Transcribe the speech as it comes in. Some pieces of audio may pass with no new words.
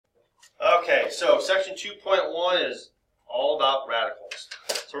Okay, so section 2.1 is all about radicals.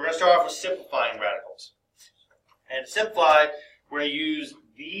 So we're going to start off with simplifying radicals. And to simplify, we're going to use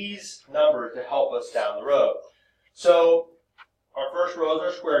these numbers to help us down the road. So our first rows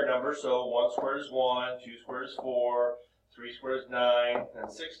are squared numbers. So 1 squared is 1, 2 squared is 4, 3 squared is 9,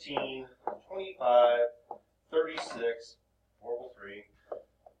 and 16, 25, 36, horrible 3,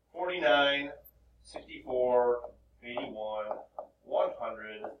 49, 64, 81,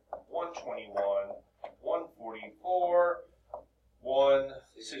 100, 121, 144,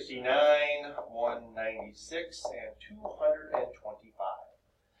 169, 196, and 225.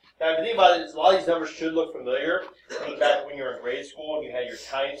 Now, if you think about it, a lot of these numbers should look familiar. Think back when you were in grade school and you had your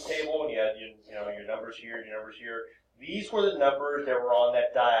times table and you had your numbers here and your numbers here. These were the numbers that were on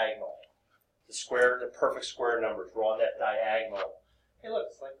that diagonal. The perfect square numbers were on that diagonal. Hey, look,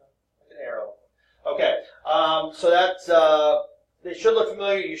 it's like an arrow. Okay, so that's, they should look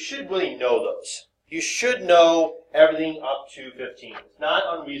familiar. You should really know those. You should know everything up to 15. It's not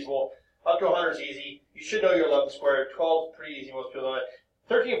unreasonable. Up to 100 is easy. You should know your 11 squared. 12 is pretty easy. Most people know it.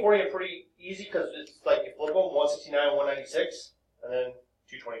 13 and 14 are pretty easy because it's like you flip them, 169, 196, and then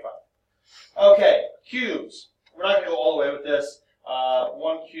 225. Okay, cubes. We're not going to go all the way with this.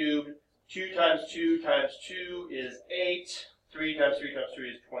 1 cubed, 2 times 2 times 2 is 8. 3 times 3 times 3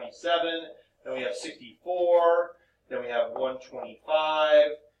 is 27. Then we have 64. Then we have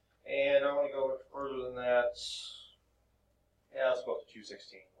 125. And I want to go further than that. Yeah, let's go up to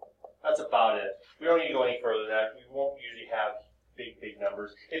 216. That's about it. We don't need to go any further than that. We won't usually have big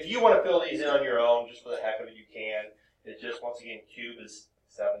numbers. If you want to fill these in on your own, just for the heck of it, you can. It just, once again, cube is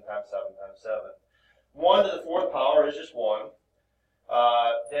 7 times 7 times 7. 1 to the 4th power is just 1.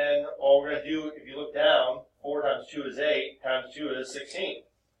 Then all we're going to do, if you look down, 4 times 2 is 8, times 2 is 16.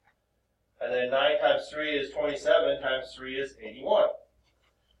 And then 9 times 3 is 27, times 3 is 81.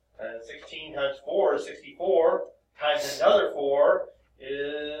 And 16 times 4 is 64, times another 4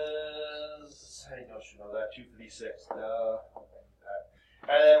 is, I should know that, 256.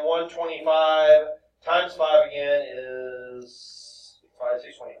 And then 125 times 5 again is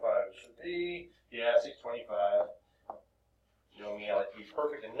 625. It should be, yeah, 625. You know me, I like to be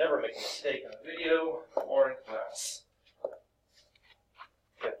perfect and never make a mistake in a video or in class.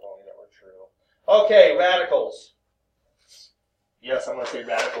 If only that were true. Okay, radicals. Yes, I'm going to say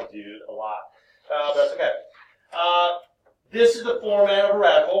radical, dude, a lot. But that's okay. This is the format of a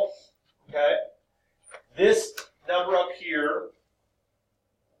radical. Okay. This number up here,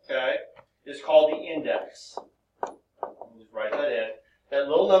 okay, is called the index. Just write that in. That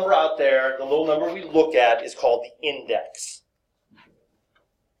little number out there, the little number we look at, is called the index.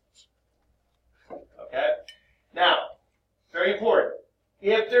 Okay? Now, very important.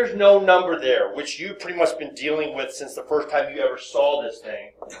 If there's no number there, which you've pretty much been dealing with since the first time you ever saw this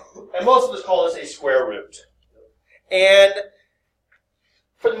thing, and most of us call this a square root. And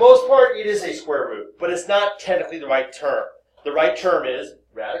for the most part, it is a square root, but it's not technically the right term. The right term is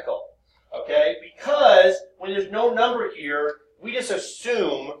radical. Okay? Because when there's no number here, we just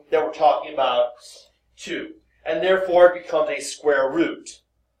assume that we're talking about 2. And therefore, it becomes a square root.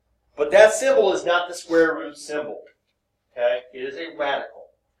 But that symbol is not the square root symbol. Okay? It is a radical.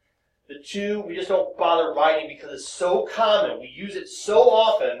 The 2, we just don't bother writing because it's so common. We use it so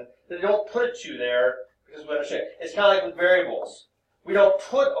often that we don't put a 2 there because we understand. It's kind of like with variables. We don't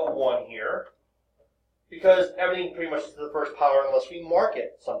put a 1 here because everything pretty much is to the first power unless we mark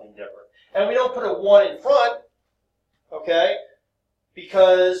it something different. And we don't put a 1 in front, okay,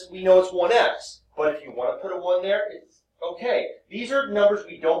 because we know it's 1x. But if you want to put a 1 there, it's okay. These are numbers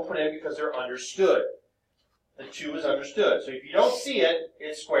we don't put in because they're understood. The 2 is understood. So if you don't see it,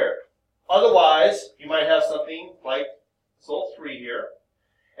 it's squared. Otherwise, you might have something like this little 3 here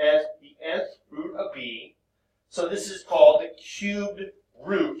as the nth root of b. So this is called the cubed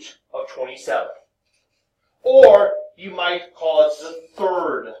root of 27. Or you might call it the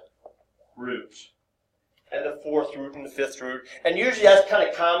 3rd root. And the 4th root and the 5th root. And usually that's kind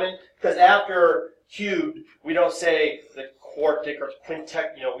of common because after cubed, we don't say the quartic or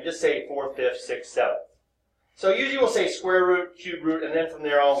quintec, we just say 4th, 5th, 6th, 7th. So usually we'll say square root, cube root, and then from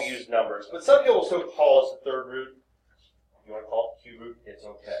there on we use numbers. But some people will still call us the 3rd root. If you want to call it cube root, it's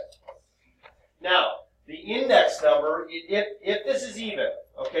okay. Now, the index number, if this is even,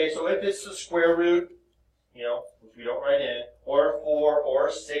 okay, so if it's the square root, which we don't write in, or a 4, or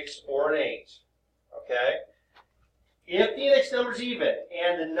a 6, or an 8, okay? If the index number is even,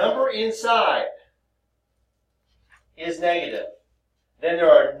 and the number inside is negative, then there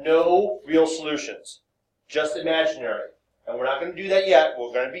are no real solutions. Just imaginary. And we're not going to do that yet.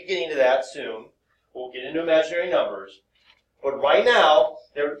 We're going to be getting to that soon. We'll get into imaginary numbers. But right now,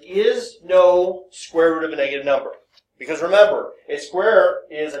 there is no square root of a negative number. Because remember, a square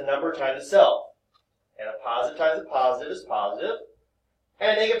is a number times itself. And a positive times a positive is positive.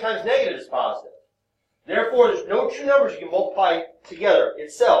 And a negative times negative is positive. Therefore, there's no two numbers you can multiply together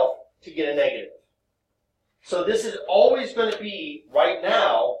itself to get a negative. So this is always going to be, right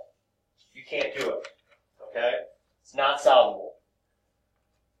now, you can't do it. Okay? It's not solvable.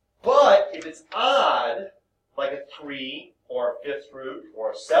 But if it's odd, like a 3 or a 5th root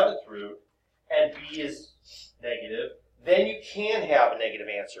or a 7th root, and b is negative, then you can have a negative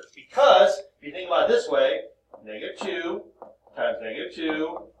answer. Because, if you think about it this way, negative 2 times negative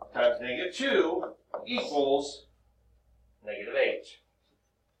 2 times negative 2 equals negative 8.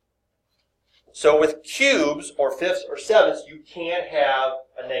 So with cubes, or 5ths or 7ths, you can't have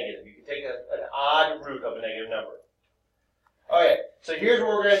a negative. You can take an odd root of a negative number. Okay, so here's what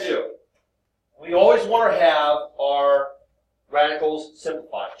we're going to do. We always want to have our radicals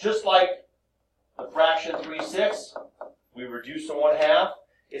simplified. Just like the fraction 3/6, we reduce to 1/2.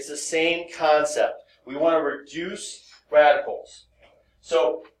 It's the same concept. We want to reduce radicals.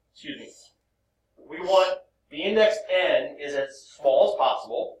 So, excuse me, we want the index n is as small as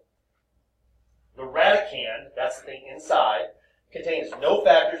possible. The radicand, that's the thing inside, contains no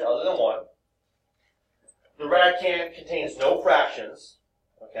factors other than 1. The radicand contains no fractions.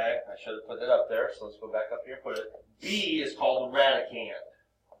 Okay, I should have put that up there, so let's go back up here and put it. B is called the radicand.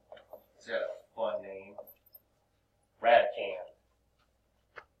 It's got a fun name. Radicand.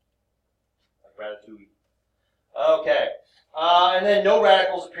 Like ratatouille. Okay, and then no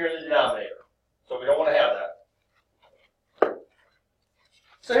radicals appear in the denominator. So we don't want to have that.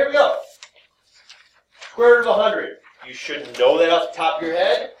 So here we go. Square root of 100. You should know that off the top of your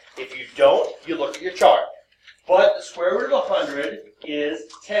head. If you don't, you look at your chart. But the square root of 100 is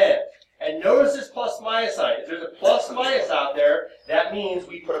 10. And notice this plus minus sign. If there's a plus minus out there, that means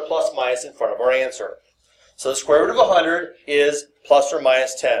we put a plus minus in front of our answer. So the square root of 100 is plus or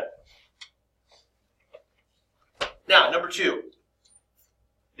minus 10. Now, number 2.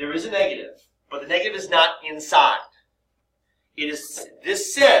 There is a negative, but the negative is not inside. It is.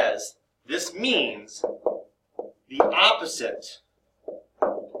 This means the opposite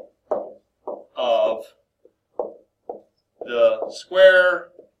of the square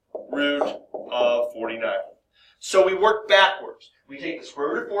root of 49. So we work backwards. We take the square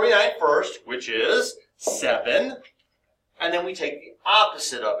root of 49 first, which is 7, and then we take the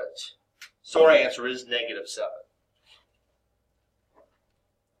opposite of it. So our answer is negative 7.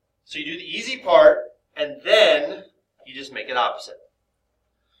 So you do the easy part, and then you just make it opposite.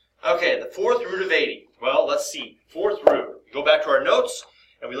 Okay, the 4th root of 80. Well, let's see. 4th root. We go back to our notes,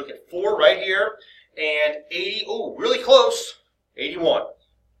 and we look at 4 right here. And 80, oh, really close, 81.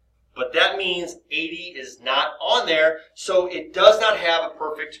 But that means 80 is not on there, so it does not have a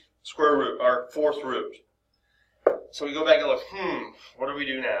perfect square root, or 4th root. So we go back and look, what do we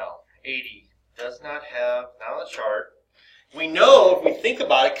do now? 80 does not have, not on the chart. We know, if we think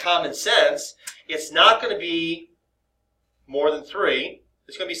about it, common sense, it's not going to be more than 3.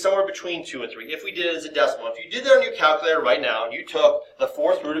 It's going to be somewhere between 2 and 3, if we did it as a decimal. If you did that on your calculator right now, and you took the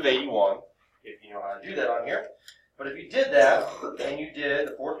 4th root of 81, if you know how to do that on here, but if you did that, and you did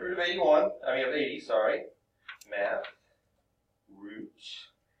the 4th root of 80, sorry, math, root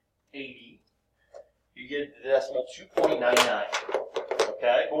 80, you get the decimal 2.99.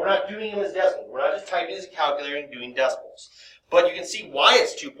 Okay? But we're not doing them as decimals. We're not just typing as a calculator and doing decimals. But you can see why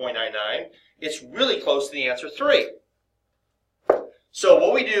it's 2.99. It's really close to the answer 3. So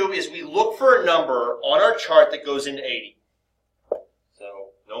what we do is we look for a number on our chart that goes into 80.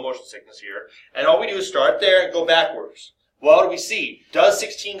 So no motion sickness here. And all we do is start there and go backwards. Well, what do we see? Does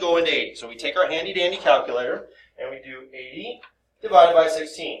 16 go into 80? So we take our handy-dandy calculator and we do 80 divided by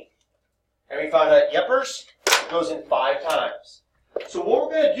 16. And we find out, yepers, it goes in 5 times. So what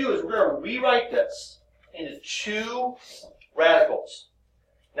we're going to do is we're going to rewrite this into 2 radicals.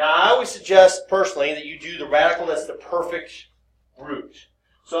 Now, I always suggest, personally, that you do the radical that's the perfect root.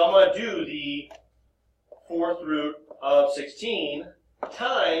 So I'm going to do the 4th root of 16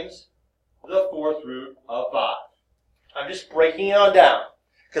 times the 4th root of 5. I'm just breaking it on down.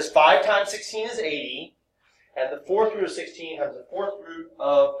 Because 5 times 16 is 80, and the 4th root of 16 times the 4th root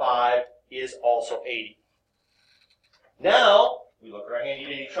of 5 is also 80. Now, we look at our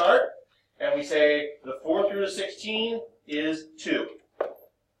handy-dandy chart, and we say the 4th root of 16 is 2.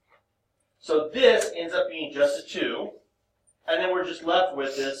 So this ends up being just a 2. And then we're just left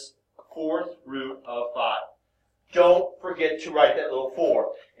with this 4th root of 5. Don't forget to write that little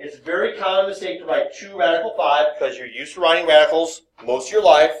 4. It's a very common mistake to write 2 radical 5 because you're used to writing radicals most of your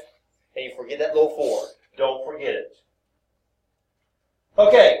life, and you forget that little 4. Don't forget it.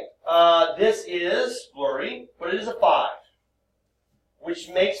 Okay, this is blurry, but it is a 5, which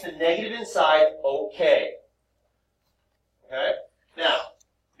makes the negative inside okay. Okay? Now,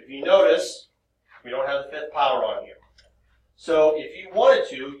 if you notice, we don't have the 5th power on here. So if you wanted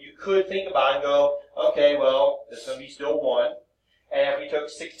to, you could think about it and go, okay, well, this is going to be still 1. And if we took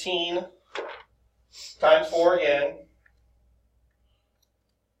 16 times 4 again,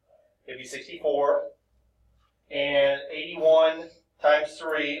 it'd be 64. And 81 times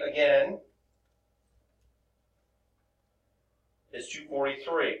 3 again is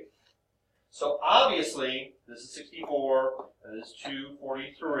 243. So obviously, this is 64, and this is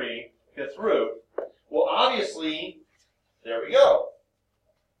 243, 5th root. Well, obviously, there we go.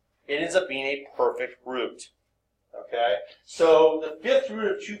 It ends up being a perfect root. Okay? So the 5th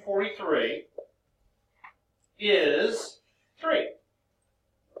root of 243 is 3.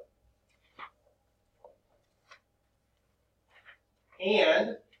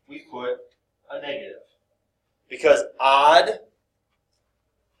 And we put a negative. Because odd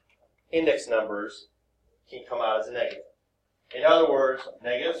index numbers can come out as a negative. In other words,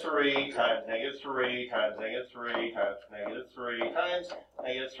 negative 3 times negative 3 times negative 3 times negative 3 times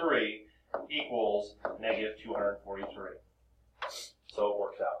negative 3 equals negative 243. So it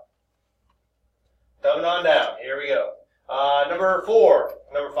works out. Coming on down. Here we go. Number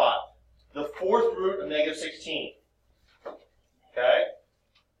 5. The 4th root of negative 16. Okay?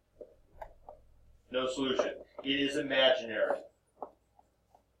 No solution. It is imaginary.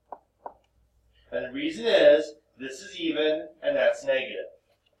 And the reason is, this is even, and that's negative.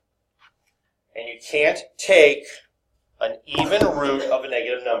 And you can't take an even root of a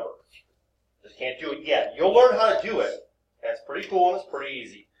negative number. Just can't do it yet. You'll learn how to do it. That's pretty cool and it's pretty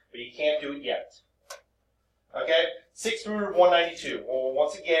easy. But you can't do it yet. Okay? 6th root of 192. Well,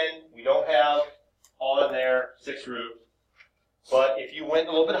 once again, we don't have all in there, 6th root. But if you went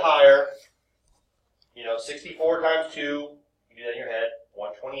a little bit higher, 64 times 2, you do that in your head,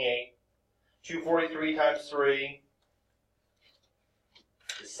 128. 243 times 3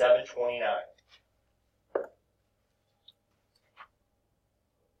 is 729.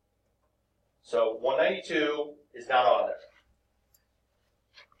 So 192 is not on there.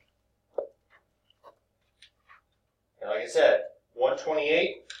 And like I said,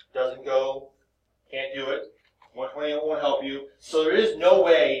 128 doesn't go, can't do it. 128 won't help you. So there is no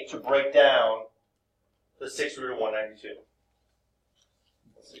way to break down the 6th root of 192.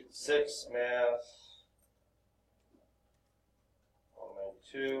 Let's see, 6 math,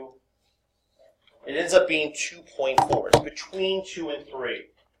 192. It ends up being 2.4. It's between 2 and 3.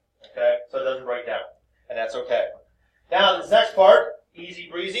 Okay? So it doesn't break down. And that's okay. Now, this next part, easy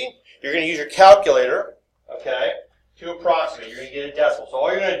breezy. You're going to use your calculator, okay, to approximate. You're going to get a decimal. So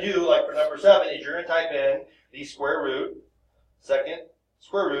all you're going to do, like for number 7, is you're going to type in the square root, second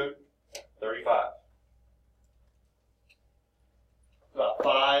square root, 35. About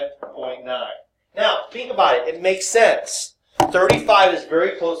 5.9. Now, think about it. It makes sense. 35 is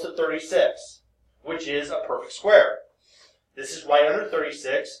very close to 36, which is a perfect square. This is right under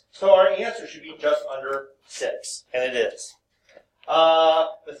 36, so our answer should be just under 6, and it is.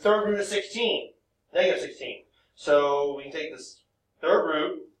 The 3rd root of 16, negative 16. So we can take this 3rd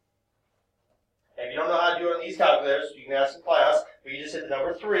root, and if you don't know how to do it on these calculators, you can ask in class, but you just hit the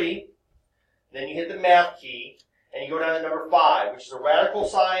number 3, then you hit the math key, and you go down to number 5, which is a radical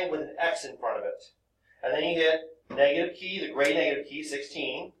sign with an x in front of it. And then you hit negative key, the gray negative key,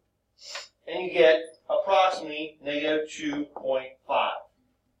 16, and you get approximately negative 2.5.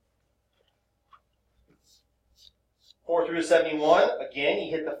 4 through 71, again,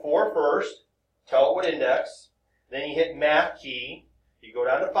 you hit the 4 first, tell it what index, then you hit math key, you go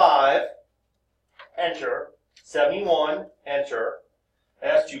down to 5, enter, 71, enter,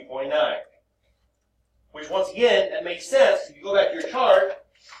 and that's 2.9. Which, once again, that makes sense. If you go back to your chart,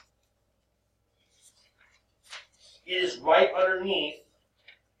 it is right underneath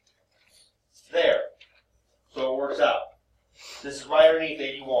there. So it works out. This is right underneath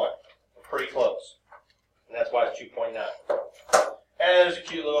 81. Pretty close. And that's why it's 2.9. And there's a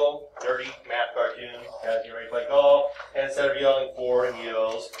cute little dirty math cartoon as you ready to play golf. And instead of yelling 4, he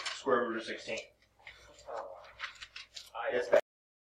yells square root of 16.